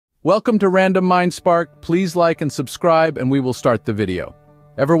Welcome to RandomMindSpark. Please like and subscribe and we will start the video.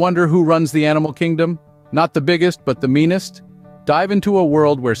 Ever wonder who runs the animal kingdom? Not the biggest, but the meanest? Dive into a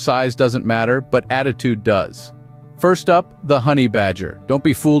world where size doesn't matter, but attitude does. First up, the honey badger. Don't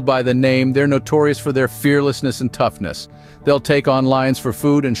be fooled by the name, they're notorious for their fearlessness and toughness. They'll take on lions for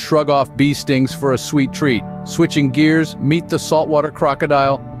food and shrug off bee stings for a sweet treat. Switching gears, meet the saltwater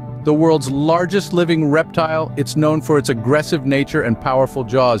crocodile. The world's largest living reptile, it's known for its aggressive nature and powerful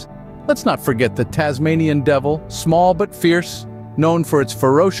jaws. Let's not forget the Tasmanian Devil, small but fierce, known for its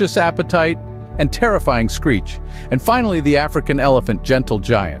ferocious appetite and terrifying screech. And finally, the African elephant, gentle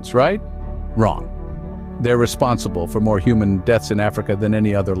giants, right? Wrong. They're responsible for more human deaths in Africa than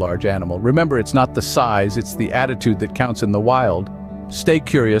any other large animal. Remember, it's not the size, it's the attitude that counts in the wild. Stay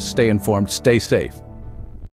curious, stay informed, stay safe.